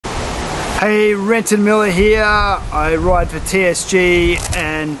Hey, Renton Millar here. I ride for TSG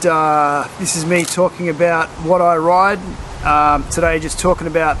and this is me talking about what I ride. Today just talking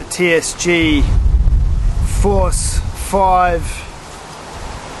about the TSG Force 5A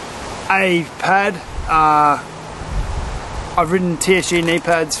pad. I've ridden TSG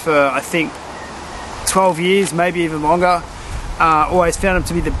Kneepads for I think 12 years, maybe even longer. Always found them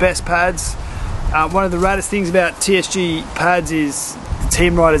to be the best pads. One of the raddest things about TSG pads is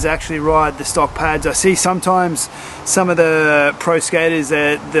team riders actually ride the stock pads. I see sometimes some of the pro skaters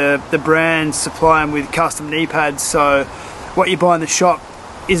that the brands supply them with custom knee pads, so what you buy in the shop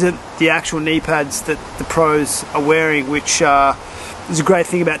isn't the actual knee pads that the pros are wearing, which is a great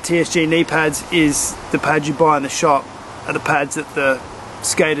thing about TSG knee pads. Is the pads you buy in the shop are the pads that the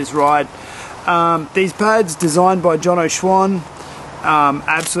skaters ride. These pads designed by John O'Schwan.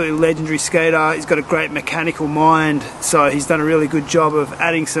 Absolutely legendary skater. He's got a great mechanical mind, so he's done a really good job of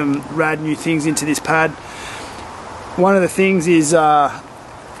adding some rad new things into this pad. One of the things is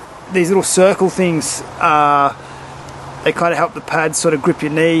these little circle things. They kind of help the pad sort of grip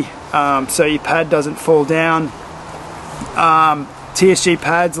your knee, so your pad doesn't fall down. TSG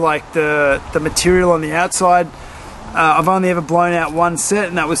pads, like the material on the outside, I've only ever blown out one set,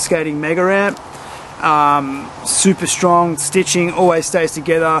 and that was skating Mega Ramp. Super strong stitching, always stays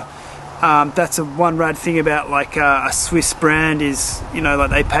together. That's one rad thing about like a Swiss brand is, you know, like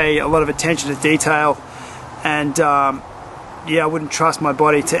they pay a lot of attention to detail, and yeah, I wouldn't trust my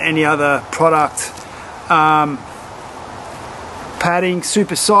body to any other product. Padding,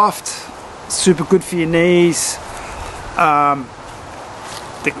 super soft, super good for your knees.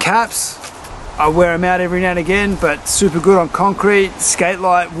 The caps, I wear them out every now and again, but super good on concrete, skate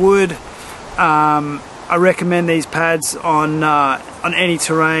light, wood. I recommend these pads on any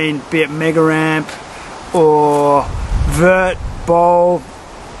terrain, be it Mega Ramp or vert, bowl.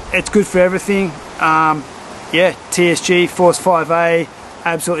 It's good for everything. Yeah, TSG Force 5A,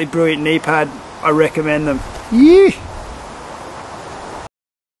 absolutely brilliant knee pad. I recommend them. Yeah.